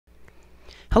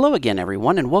Hello again,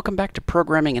 everyone, and welcome back to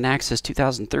Programming in Access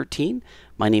 2013.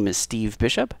 My name is Steve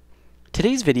Bishop.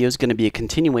 Today's video is going to be a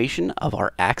continuation of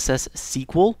our Access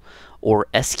SQL, or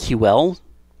SQL.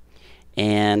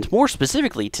 And more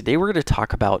specifically, today we're going to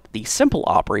talk about the simple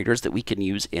operators that we can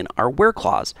use in our where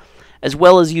clause, as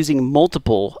well as using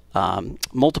multiple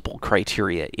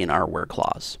criteria in our where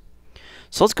clause.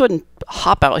 So let's go ahead and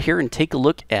hop out here and take a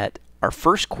look at our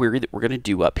first query that we're going to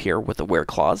do up here with the where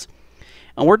clause.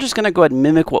 And we're just going to go ahead and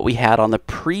mimic what we had on the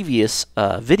previous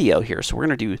video here. So we're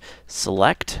going to do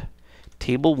select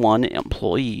table 1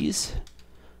 employees.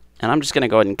 And I'm just going to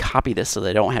go ahead and copy this so that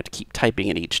I don't have to keep typing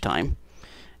it each time.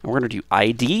 And we're going to do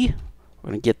ID. We're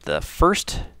going to get the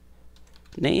first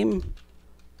name,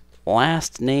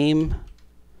 last name,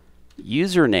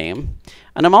 username.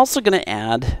 And I'm also going to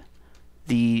add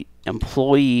the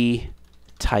employee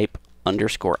type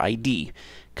underscore ID,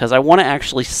 because I want to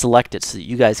actually select it so that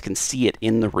you guys can see it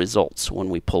in the results when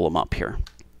we pull them up here.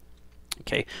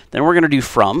 Okay, then we're going to do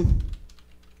from,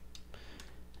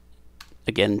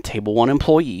 again, table 1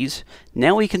 employees.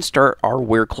 Now we can start our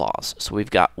where clause. So we've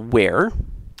got where,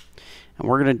 and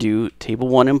we're going to do table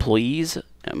 1 employees,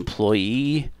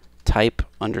 employee type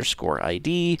underscore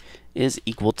ID is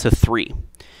equal to 3.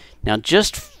 Now,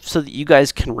 just so that you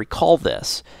guys can recall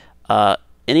this,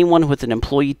 anyone with an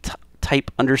employee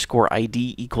type underscore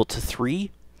ID equal to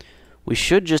 3, we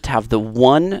should just have the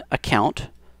one account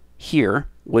here,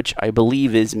 which I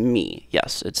believe is me.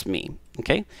 Yes, it's me.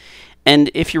 Okay.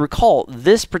 And if you recall,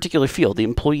 this particular field, the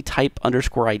employee type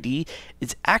underscore ID,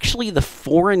 is actually the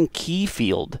foreign key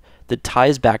field that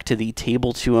ties back to the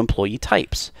table 2 employee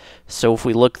types. So if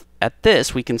we look at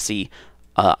this, we can see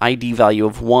ID value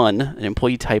of 1, an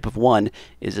employee type of 1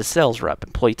 is a sales rep,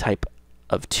 employee type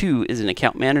of 2 is an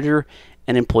account manager,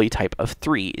 and employee type of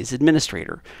 3 is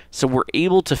administrator. So we're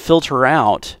able to filter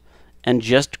out and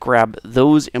just grab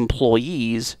those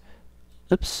employees,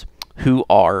 who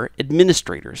are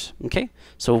administrators. Okay,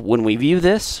 so when we view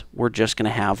this, we're just going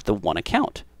to have the one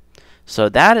account. So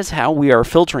that is how we are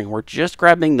filtering. We're just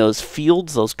grabbing those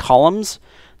fields, those columns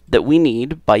that we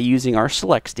need by using our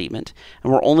select statement,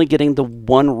 and we're only getting the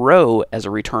one row as a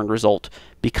returned result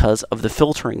because of the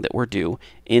filtering that we're doing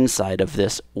inside of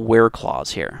this where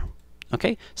clause here.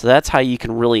 Okay, so that's how you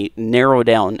can really narrow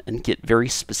down and get very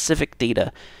specific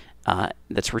data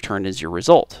that's returned as your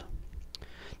result.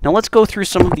 Now let's go through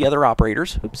some of the other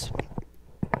operators.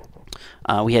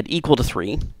 We had equal to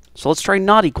 3, so let's try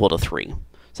not equal to 3.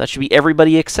 So that should be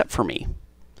everybody except for me.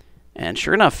 And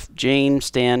sure enough, Jane,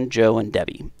 Stan, Joe, and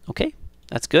Debbie. Okay,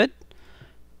 that's good.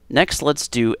 Next, let's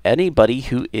do anybody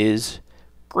who is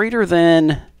greater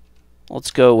than,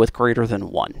 let's go with greater than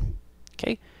 1.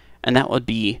 Okay, and that would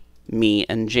be me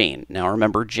and Jane. Now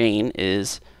remember, Jane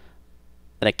is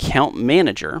an account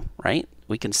manager, right?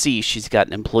 We can see she's got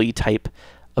an employee type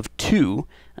of 2,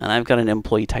 and I've got an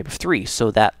employee type of 3,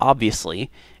 so that obviously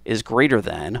is greater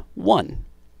than 1.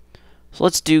 So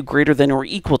let's do greater than or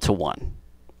equal to 1.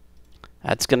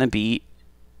 That's going to be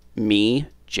me,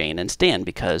 Jane, and Stan,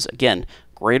 because again,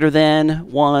 greater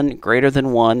than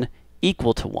 1,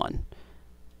 equal to 1.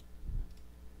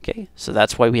 Okay, so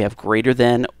that's why we have greater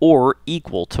than or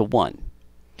equal to 1.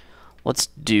 Let's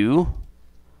do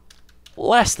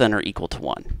less than or equal to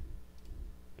 1.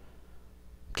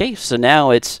 Okay, so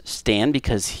now it's Stan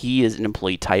because he is an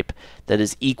employee type that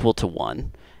is equal to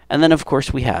 1. And then, of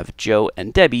course, we have Joe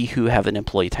and Debbie who have an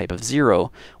employee type of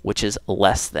 0, which is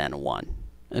less than 1.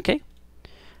 Okay?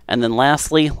 And then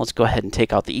lastly, let's go ahead and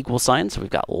take out the equal sign. So we've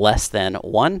got less than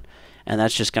 1, and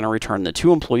that's just going to return the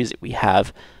 2 employees that we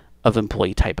have of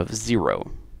employee type of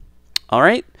 0. All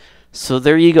right? So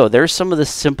there you go. There's some of the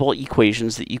simple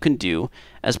equations that you can do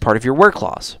as part of your where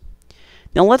clause.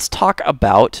 Now let's talk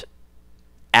about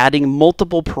adding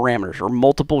multiple parameters or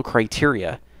multiple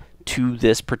criteria to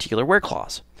this particular where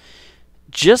clause.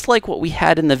 Just like what we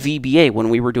had in the VBA when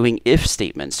we were doing if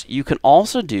statements, you can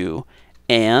also do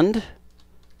and,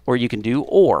 or you can do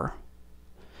or.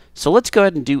 So let's go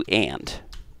ahead and do and.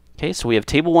 Okay, so we have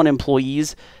table 1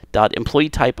 employees dot employee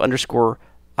type underscore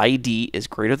ID is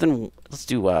greater than, let's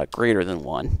do greater than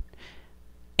 1.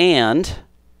 And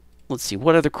let's see,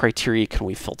 what other criteria can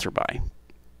we filter by?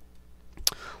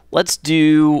 Let's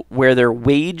do where their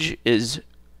wage is,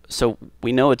 so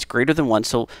we know it's greater than 1.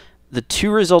 So the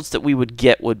 2 results that we would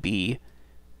get would be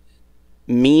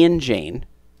me and Jane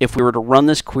if we were to run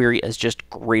this query as just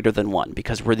greater than 1,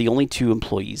 because we're the only 2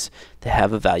 employees that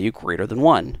have a value greater than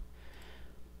 1.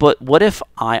 But what if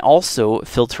I also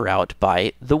filter out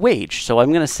by the wage? So I'm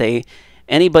going to say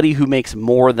anybody who makes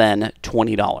more than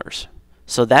 $20.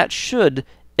 So that should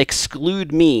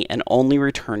exclude me and only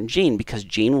return Jane, because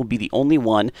Jane will be the only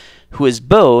one who is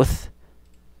both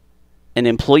an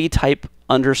employee type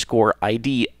underscore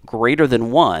ID greater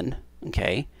than 1,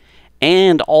 okay,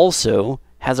 and also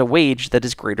has a wage that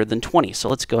is greater than 20. So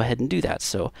let's go ahead and do that.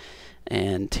 So,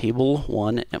 and table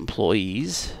 1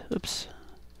 employees,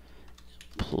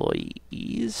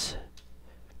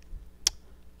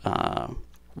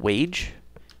 wage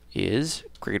is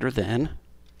greater than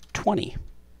 20.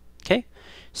 Okay,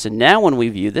 so now when we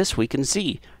view this, we can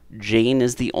see Jane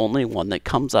is the only one that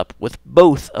comes up with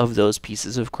both of those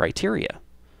pieces of criteria.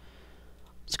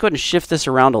 Let's go ahead and shift this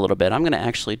around a little bit. I'm going to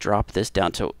actually drop this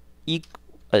down to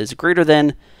is greater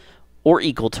than or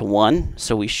equal to 1.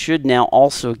 So we should now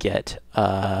also get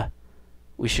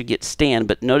Stan,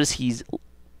 but notice he's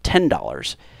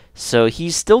 $10. So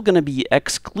he's still going to be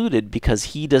excluded because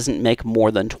he doesn't make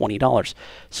more than $20.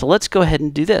 So let's go ahead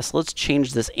and do this. Let's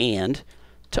change this and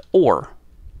to or.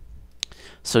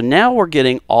 So now we're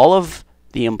getting all of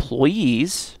the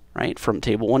employees, right, from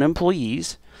table 1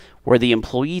 employees, where the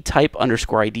employee type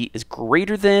underscore ID is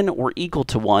greater than or equal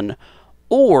to 1,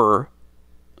 or,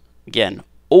 again,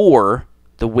 or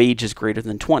the wage is greater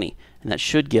than 20. And that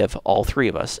should give all 3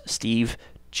 of us, Steve,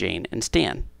 Jane, and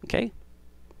Stan, okay?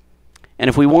 And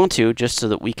if we want to, just so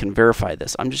that we can verify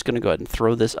this, I'm just going to go ahead and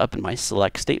throw this up in my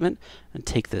select statement and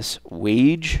take this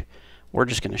wage. We're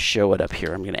just going to show it up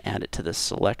here. I'm going to add it to the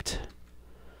select.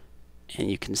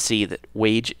 And you can see that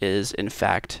wage is, in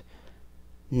fact,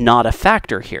 not a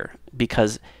factor here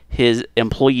because his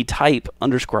employee type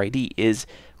underscore ID is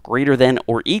greater than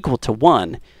or equal to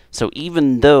 1. So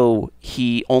even though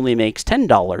he only makes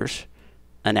 $10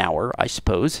 an hour, I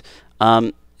suppose,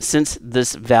 since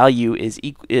this value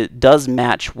it does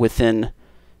match within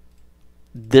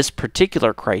this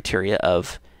particular criteria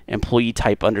of employee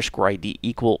type underscore ID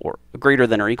equal or greater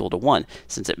than or equal to 1,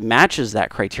 since it matches that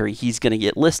criteria, he's going to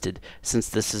get listed since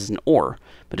this is an or.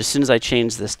 But as soon as I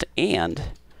change this to and,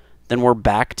 then we're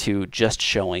back to just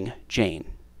showing Jane.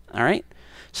 All right?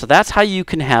 So that's how you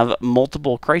can have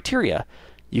multiple criteria.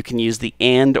 You can use the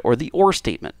and or the or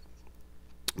statement.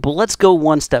 But let's go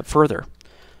one step further.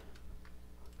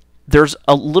 There's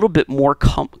a little bit more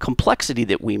complexity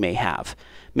that we may have.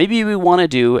 Maybe we want to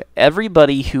do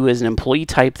everybody who is an employee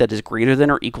type that is greater than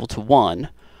or equal to 1,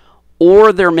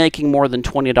 or they're making more than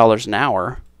 $20 an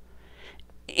hour,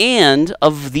 and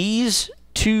of these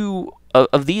two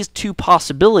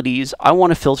possibilities, I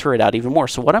want to filter it out even more.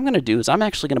 So what I'm going to do is I'm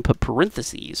actually going to put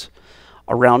parentheses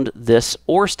around this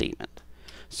or statement.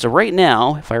 So right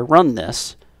now, if I run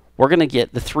this, we're going to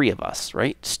get the 3 of us,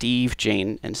 right? Steve,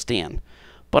 Jane, and Stan.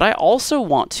 But I also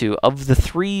want to, of the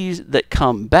 3 that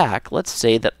come back, let's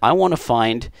say that I want to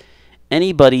find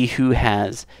anybody who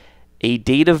has a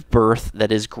date of birth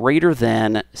that is greater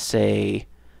than, say,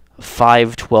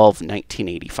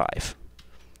 5/12/1985.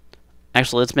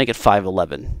 Actually, let's make it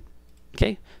 5/11.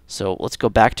 Okay, so let's go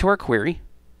back to our query.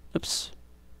 Oops,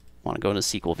 want to go into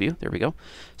SQL view. There we go.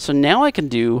 So now I can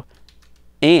do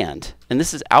and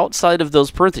this is outside of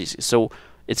those parentheses. So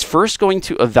it's first going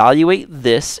to evaluate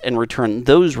this and return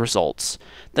those results.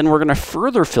 Then we're going to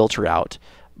further filter out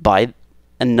by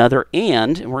another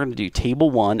and we're going to do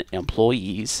table 1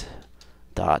 employees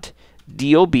dot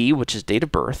DOB, which is date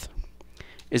of birth,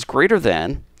 is greater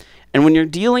than. And when you're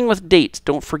dealing with dates,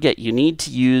 don't forget you need to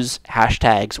use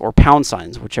hashtags or pound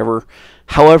signs,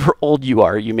 however old you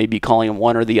are, you may be calling them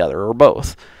one or the other or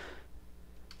both.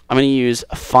 I'm going to use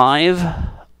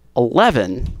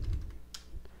 5/11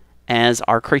 as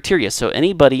our criteria. So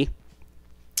anybody,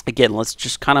 again, let's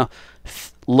just kind of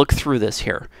look through this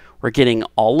here. We're getting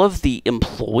all of the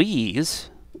employees,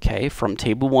 okay, from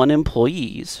table 1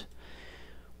 employees,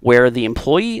 where the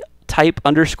employee type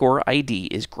underscore ID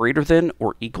is greater than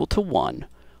or equal to 1,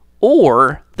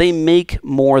 or they make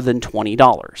more than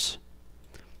 $20.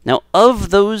 Now,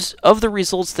 of the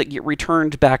results that get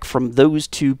returned back from those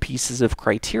 2 pieces of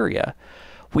criteria,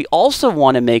 we also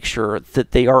want to make sure that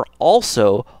they are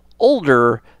also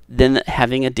older than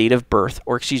having a date of birth,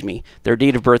 or excuse me, their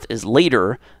date of birth is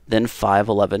later than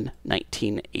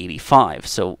 5/11/1985.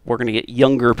 So we're going to get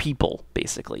younger people,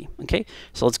 basically. Okay,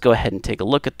 so let's go ahead and take a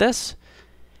look at this.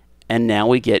 And now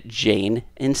we get Jane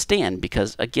and Stan,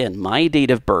 because again, my date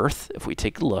of birth, if we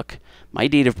take a look, my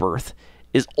date of birth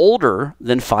is older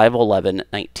than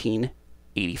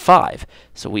 5/11/1985.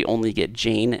 So we only get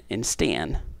Jane and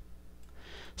Stan.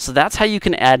 So that's how you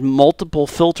can add multiple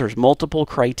filters, multiple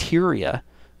criteria.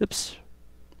 Oops.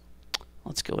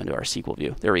 Let's go into our SQL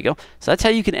view. There we go. So that's how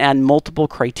you can add multiple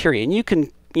criteria. And you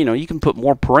can put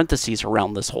more parentheses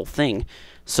around this whole thing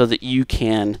so that you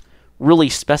can really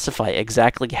specify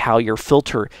exactly how your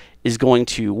filter is going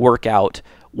to work out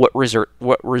what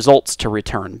results to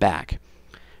return back.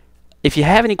 If you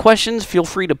have any questions, feel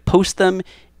free to post them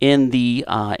in the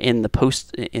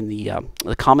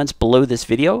comments below this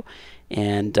video.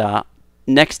 And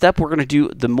next up, we're going to do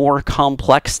the more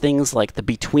complex things like the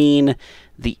between,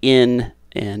 the in,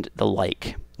 and the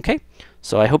like. Okay,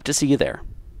 so I hope to see you there.